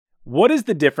What is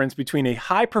the difference between a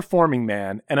high-performing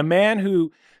man and a man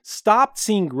who stopped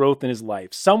seeing growth in his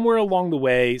life? Somewhere along the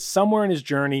way, somewhere in his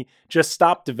journey, just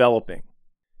stopped developing.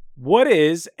 What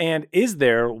is and is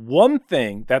there one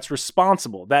thing that's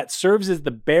responsible, that serves as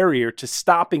the barrier to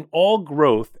stopping all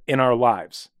growth in our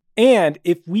lives? And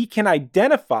if we can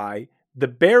identify the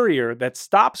barrier that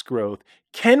stops growth,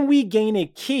 can we gain a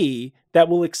key that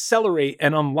will accelerate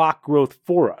and unlock growth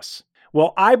for us?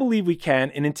 Well, I believe we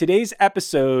can, and in today's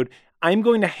episode, I'm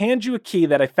going to hand you a key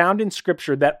that I found in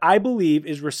Scripture that I believe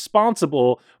is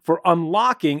responsible for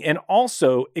unlocking and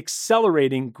also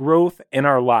accelerating growth in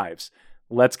our lives.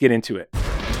 Let's get into it.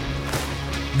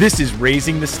 This is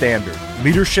Raising the Standard,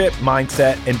 leadership,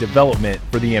 mindset, and development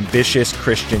for the ambitious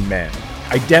Christian man.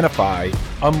 Identify,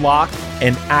 unlock,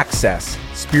 and access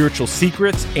spiritual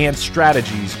secrets and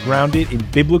strategies grounded in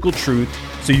biblical truth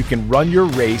so you can run your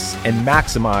race and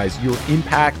maximize your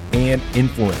impact and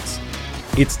influence.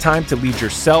 It's time to lead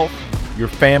yourself, your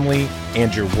family,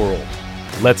 and your world.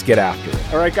 Let's get after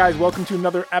it. All right, guys, welcome to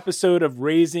another episode of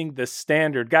Raising the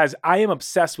Standard. Guys, I am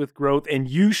obsessed with growth, and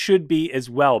you should be as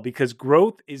well, because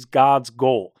growth is God's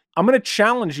goal. I'm going to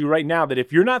challenge you right now that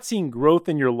if you're not seeing growth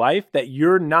in your life, that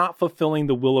you're not fulfilling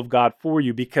the will of God for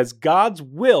you, because God's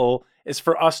will is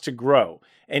for us to grow.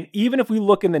 And even if we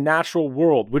look in the natural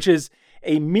world, which is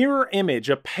a mirror image,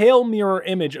 a pale mirror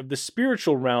image of the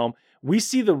spiritual realm, we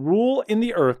see the rule in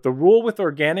the earth, the rule with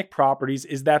organic properties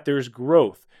is that there's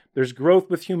growth. There's growth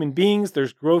with human beings,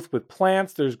 there's growth with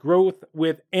plants, there's growth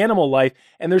with animal life,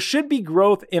 and there should be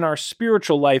growth in our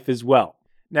spiritual life as well.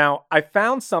 Now, I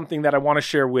found something that I want to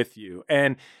share with you,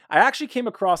 and I actually came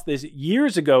across this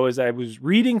years ago as I was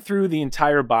reading through the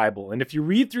entire Bible. And if you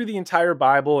read through the entire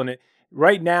Bible,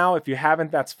 right now, if you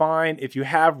haven't, that's fine. If you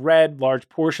have read large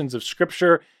portions of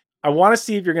Scripture, I want to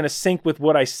see if you're going to sync with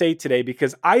what I say today,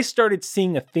 because I started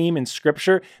seeing a theme in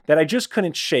Scripture that I just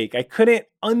couldn't shake. I couldn't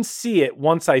unsee it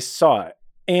once I saw it.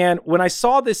 And when I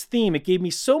saw this theme, it gave me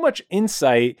so much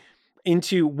insight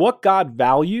into what God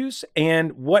values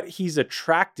and what He's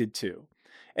attracted to.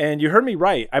 And you heard me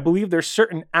right. I believe there's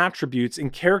certain attributes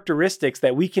and characteristics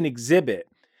that we can exhibit,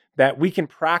 that we can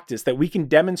practice, that we can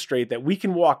demonstrate, that we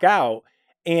can walk out.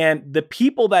 And the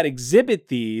people that exhibit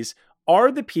these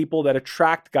are the people that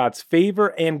attract God's favor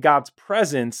and God's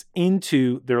presence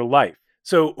into their life.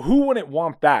 So who wouldn't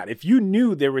want that? If you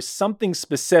knew there was something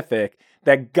specific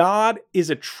that God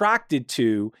is attracted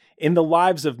to in the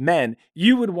lives of men,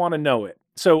 you would want to know it.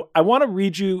 So I want to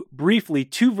read you briefly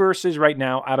 2 verses right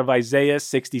now out of Isaiah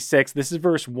 66. This is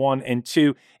verse 1 and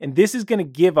 2, and this is going to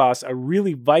give us a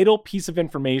really vital piece of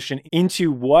information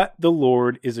into what the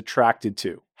Lord is attracted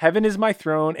to. Heaven is my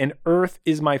throne and earth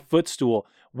is my footstool.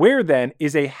 Where then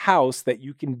is a house that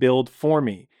you can build for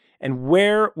me? And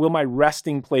where will my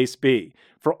resting place be?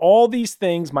 For all these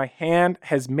things my hand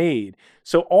has made.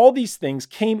 So all these things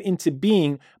came into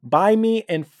being by me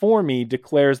and for me,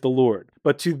 declares the Lord.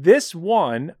 But to this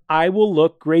one I will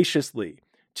look graciously,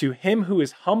 to him who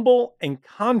is humble and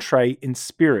contrite in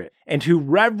spirit, and who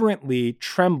reverently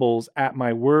trembles at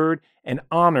my word and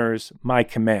honors my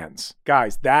commands.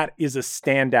 Guys, that is a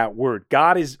standout word.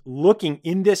 God is looking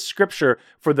in this scripture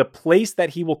for the place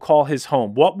that he will call his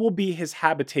home. What will be his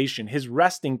habitation, his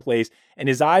resting place? And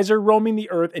his eyes are roaming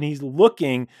the earth, and he's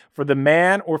looking for the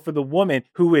man or for the woman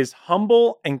who is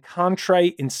humble and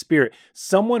contrite in spirit,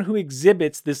 someone who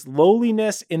exhibits this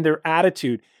lowliness in their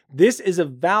attitude. This is a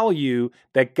value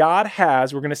that God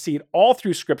has. We're going to see it all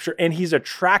through Scripture, and he's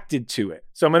attracted to it.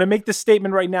 So I'm going to make the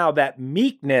statement right now that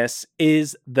meekness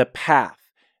is the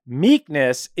path.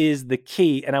 Meekness is the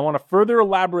key, and I want to further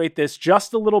elaborate this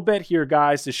just a little bit here,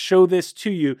 guys, to show this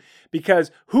to you,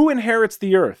 because who inherits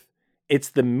the earth? It's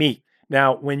the meek.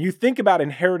 Now, when you think about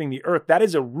inheriting the earth, that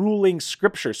is a ruling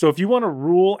scripture. So if you want to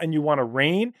rule and you want to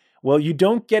reign, well, you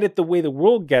don't get it the way the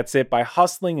world gets it, by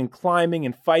hustling and climbing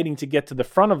and fighting to get to the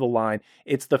front of the line.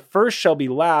 It's the first shall be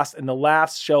last and the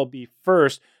last shall be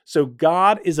first. So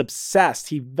God is obsessed.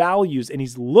 He values and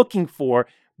he's looking for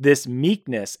this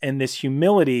meekness and this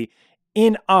humility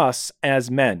in us as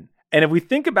men. And if we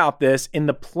think about this in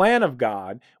the plan of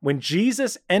God, when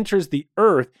Jesus enters the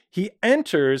earth, he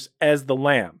enters as the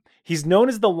lamb. He's known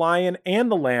as the lion and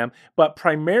the lamb, but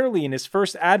primarily in his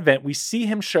first advent, we see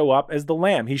him show up as the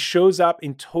lamb. He shows up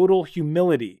in total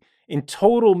humility, in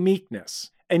total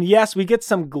meekness. And yes, we get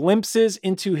some glimpses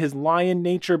into his lion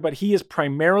nature, but he is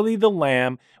primarily the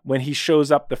lamb when he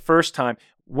shows up the first time.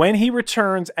 When he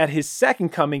returns at his second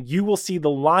coming, you will see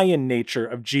the lion nature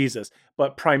of Jesus.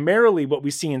 But primarily what we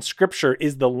see in Scripture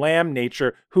is the lamb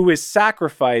nature who is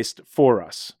sacrificed for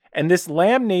us. And this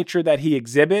lamb nature that he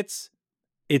exhibits,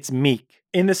 it's meek.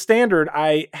 In the Standard,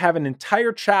 I have an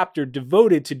entire chapter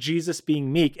devoted to Jesus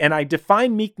being meek, and I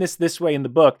define meekness this way in the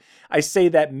book. I say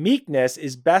that meekness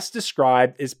is best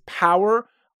described as power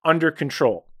under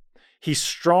control. He's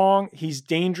strong, he's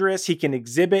dangerous, he can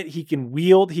exhibit, he can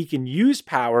wield, he can use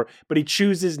power, but he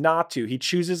chooses not to. He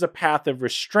chooses a path of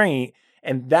restraint,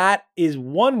 and that is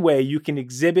one way you can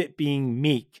exhibit being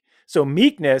meek. So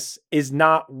meekness is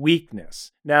not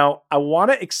weakness. Now, I want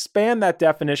to expand that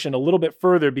definition a little bit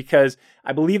further because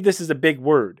I believe this is a big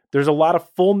word. There's a lot of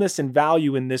fullness and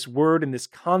value in this word and this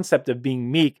concept of being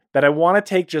meek that I want to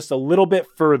take just a little bit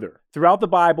further. Throughout the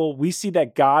Bible, we see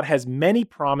that God has many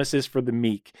promises for the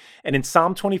meek. And in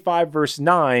Psalm 25, verse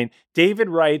 9, David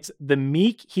writes, "The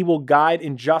meek he will guide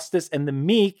in justice, and the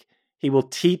meek he will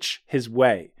teach his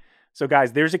way." So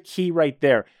guys, there's a key right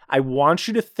there. I want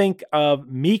you to think of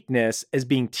meekness as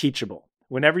being teachable.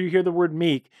 Whenever you hear the word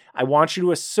meek, I want you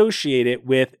to associate it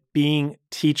with being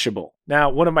teachable. Now,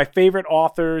 one of my favorite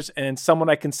authors and someone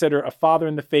I consider a father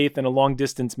in the faith and a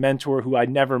long-distance mentor who I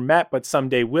never met but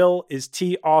someday will is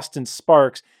T. Austin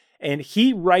Sparks. And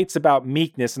he writes about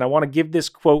meekness, and I want to give this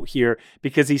quote here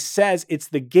because he says it's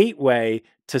the gateway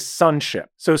to sonship.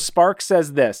 So Sparks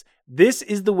says this: "This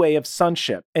is the way of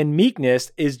sonship, and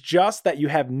meekness is just that you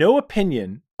have no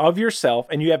opinion of yourself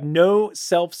and you have no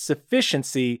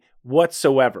self-sufficiency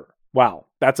whatsoever." Wow,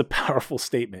 that's a powerful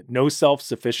statement. No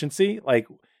self-sufficiency? Like,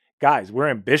 guys, we're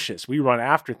ambitious. We run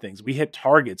after things. We hit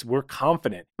targets. We're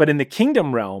confident. But in the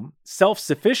kingdom realm,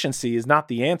 self-sufficiency is not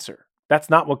the answer. That's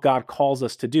not what God calls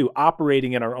us to do,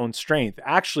 operating in our own strength.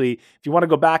 Actually, if you want to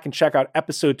go back and check out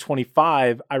episode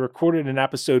 25, I recorded an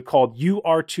episode called "You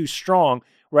Are Too Strong,"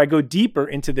 where I go deeper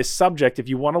into this subject if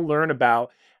you want to learn about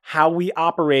how we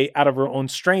operate out of our own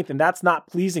strength. And that's not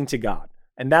pleasing to God.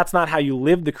 And that's not how you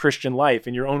live the Christian life,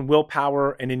 in your own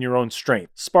willpower and in your own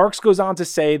strength. Sparks goes on to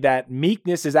say that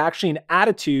meekness is actually an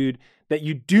attitude that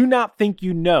you do not think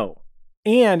you know,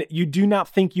 and you do not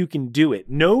think you can do it.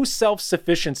 No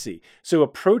self-sufficiency. So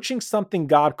approaching something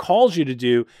God calls you to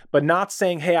do, but not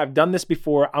saying, "Hey, I've done this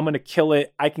before. I'm going to kill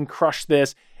it. I can crush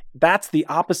this." That's the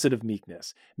opposite of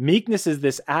meekness. Meekness is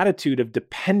this attitude of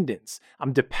dependence.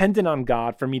 I'm dependent on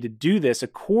God for me to do this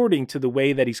according to the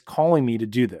way that he's calling me to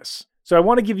do this. So I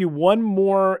want to give you one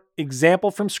more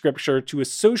example from scripture to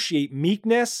associate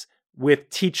meekness with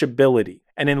teachability.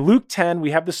 And in Luke 10,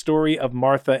 we have the story of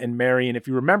Martha and Mary. And if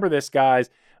you remember this, guys,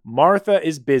 Martha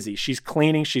is busy. She's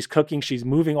cleaning, she's cooking, she's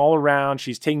moving all around.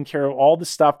 She's taking care of all the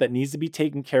stuff that needs to be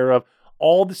taken care of,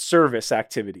 all the service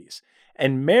activities.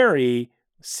 And Mary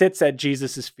sits at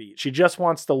Jesus' feet. She just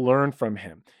wants to learn from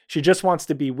him. She just wants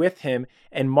to be with him.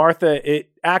 And Martha,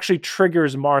 it actually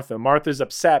triggers Martha. Martha's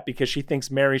upset because she thinks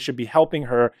Mary should be helping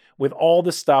her with all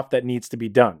the stuff that needs to be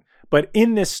done. But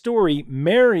in this story,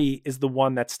 Mary is the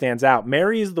one that stands out.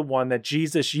 Mary is the one that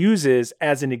Jesus uses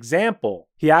as an example.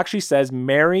 He actually says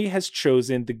Mary has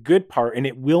chosen the good part and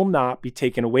it will not be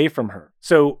taken away from her.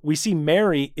 So we see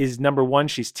Mary is, number one,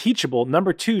 she's teachable.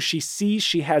 Number two, she sees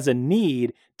she has a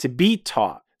need to be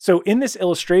taught. So in this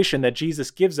illustration that Jesus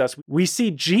gives us, we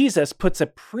see Jesus puts a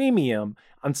premium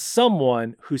on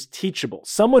someone who's teachable,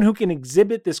 someone who can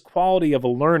exhibit this quality of a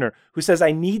learner, who says,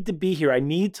 "I need to be here. I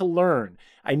need to learn.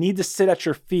 I need to sit at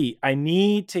your feet. I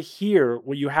need to hear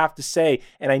what you have to say,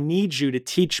 and I need you to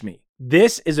teach me."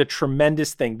 This is a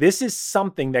tremendous thing. This is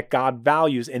something that God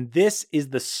values, and this is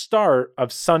the start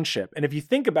of sonship. And if you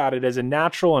think about it as a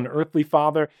natural and earthly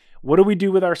father, what do we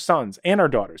do with our sons and our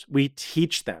daughters? We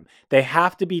teach them. They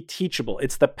have to be teachable.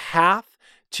 It's the path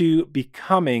to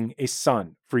becoming a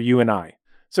son for you and I.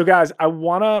 So guys, I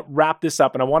want to wrap this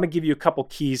up and I want to give you a couple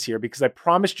keys here because I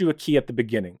promised you a key at the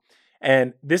beginning.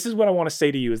 And this is what I want to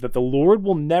say to you is that the Lord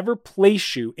will never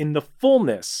place you in the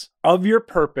fullness of your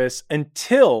purpose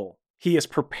until he has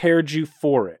prepared you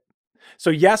for it. So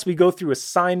yes, we go through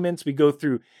assignments, we go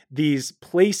through these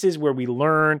places where we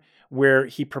learn, where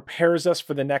he prepares us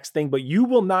for the next thing, but you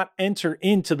will not enter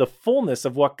into the fullness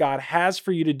of what God has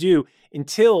for you to do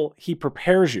until he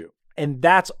prepares you. And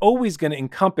that's always going to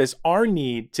encompass our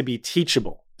need to be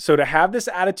teachable. So to have this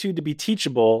attitude to be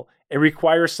teachable, it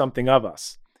requires something of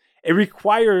us. It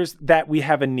requires that we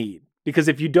have a need. Because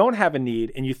if you don't have a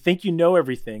need and you think you know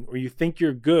everything or you think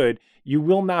you're good, you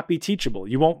will not be teachable.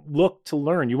 You won't look to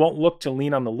learn. You won't look to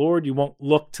lean on the Lord. You won't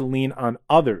look to lean on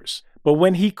others. But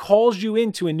when he calls you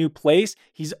into a new place,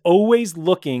 he's always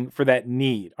looking for that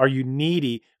need. Are you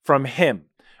needy from him?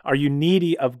 Are you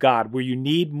needy of God? Where you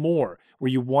need more, where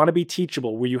you want to be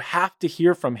teachable, where you have to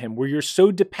hear from him, where you're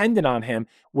so dependent on him,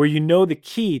 where you know the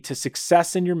key to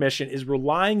success in your mission is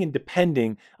relying and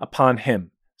depending upon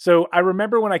him. So I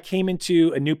remember when I came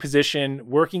into a new position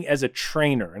working as a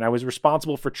trainer, and I was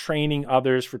responsible for training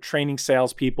others, for training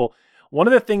salespeople. One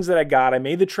of the things that I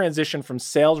made the transition from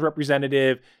sales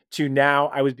representative to now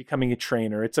I was becoming a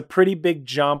trainer. It's a pretty big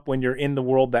jump when you're in the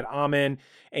world that I'm in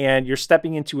and you're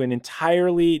stepping into an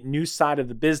entirely new side of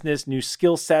the business, new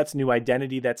skill sets, new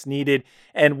identity that's needed.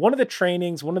 And one of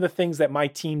the things that my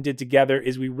team did together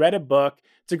is we read a book.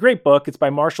 It's a great book. It's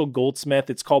by Marshall Goldsmith.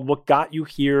 It's called What Got You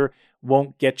Here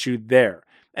Won't Get You There.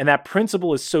 And that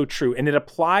principle is so true. And it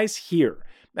applies here.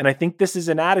 And I think this is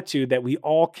an attitude that we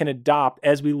all can adopt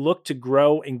as we look to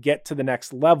grow and get to the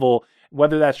next level,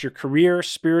 whether that's your career,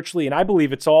 spiritually. And I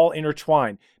believe it's all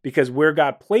intertwined because where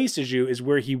God places you is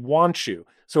where he wants you.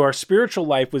 So our spiritual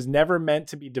life was never meant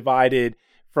to be divided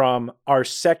from our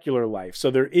secular life. So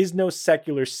there is no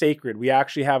secular sacred. We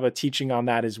actually have a teaching on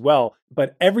that as well.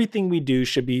 But everything we do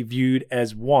should be viewed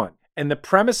as one. And the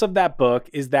premise of that book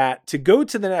is that to go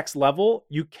to the next level,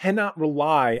 you cannot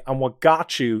rely on what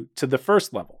got you to the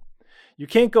first level. You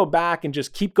can't go back and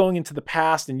just keep going into the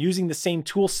past and using the same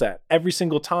tool set every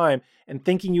single time and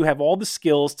thinking you have all the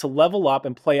skills to level up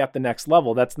and play at the next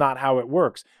level. That's not how it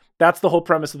works. That's the whole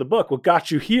premise of the book. What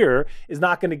got you here is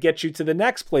not going to get you to the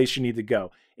next place you need to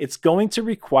go. It's going to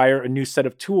require a new set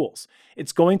of tools.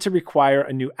 It's going to require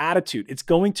a new attitude. It's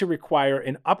going to require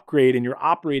an upgrade in your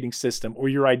operating system or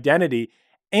your identity.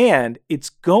 And it's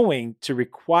going to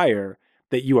require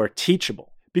that you are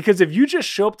teachable. Because if you just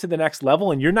show up to the next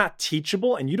level and you're not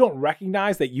teachable and you don't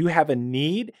recognize that you have a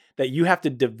need, that you have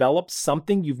to develop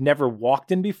something you've never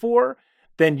walked in before,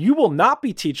 then you will not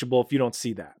be teachable if you don't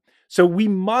see that. So we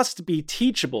must be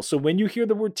teachable. So when you hear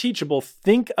the word teachable,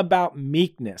 think about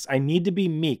meekness. I need to be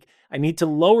meek. I need to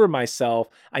lower myself.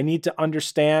 I need to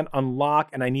understand, unlock,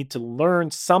 and I need to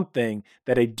learn something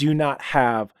that I do not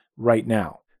have right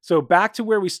now. So back to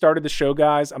where we started the show,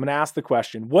 guys, I'm going to ask the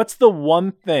question, what's the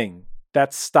one thing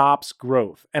that stops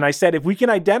growth? And I said, if we can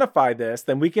identify this,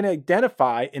 then we can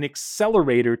identify an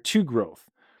accelerator to growth.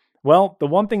 Well, the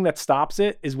one thing that stops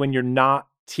it is when you're not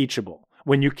teachable,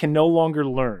 when you can no longer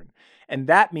learn. And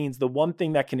that means the one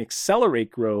thing that can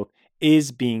accelerate growth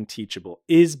is being teachable,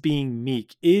 is being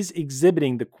meek, is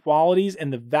exhibiting the qualities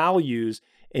and the values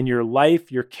in your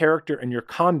life, your character, and your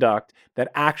conduct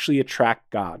that actually attract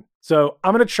God. So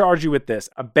I'm going to charge you with this.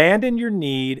 Abandon your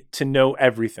need to know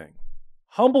everything.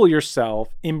 Humble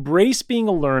yourself, embrace being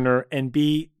a learner, and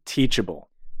be teachable.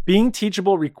 Being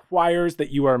teachable requires that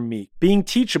you are meek. Being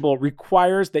teachable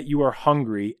requires that you are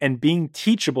hungry. And being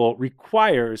teachable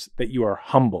requires that you are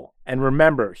humble. And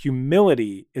remember,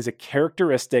 humility is a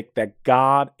characteristic that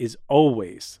God is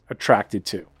always attracted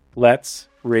to. Let's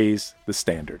raise the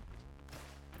standard.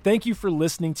 Thank you for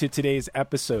listening to today's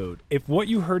episode. If what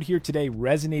you heard here today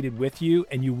resonated with you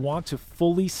and you want to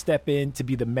fully step in to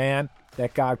be the man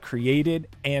that God created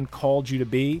and called you to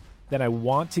be, then I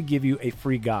want to give you a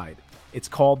free guide. It's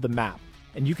called The Map,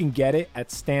 and you can get it at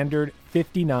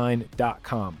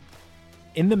standard59.com.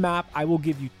 In the map, I will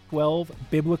give you 12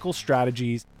 biblical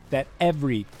strategies that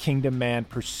every kingdom man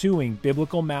pursuing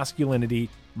biblical masculinity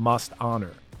must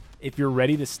honor. If you're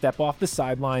ready to step off the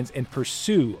sidelines and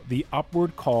pursue the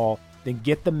upward call, then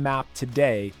get the map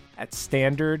today at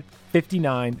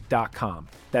standard59.com.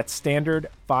 That's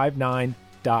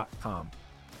standard59.com.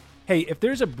 Hey, if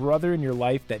there's a brother in your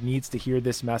life that needs to hear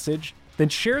this message, then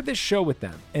share this show with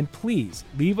them. And please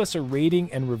leave us a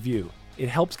rating and review. It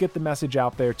helps get the message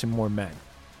out there to more men.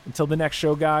 Until the next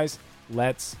show, guys,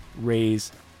 let's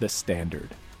raise the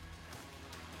standard.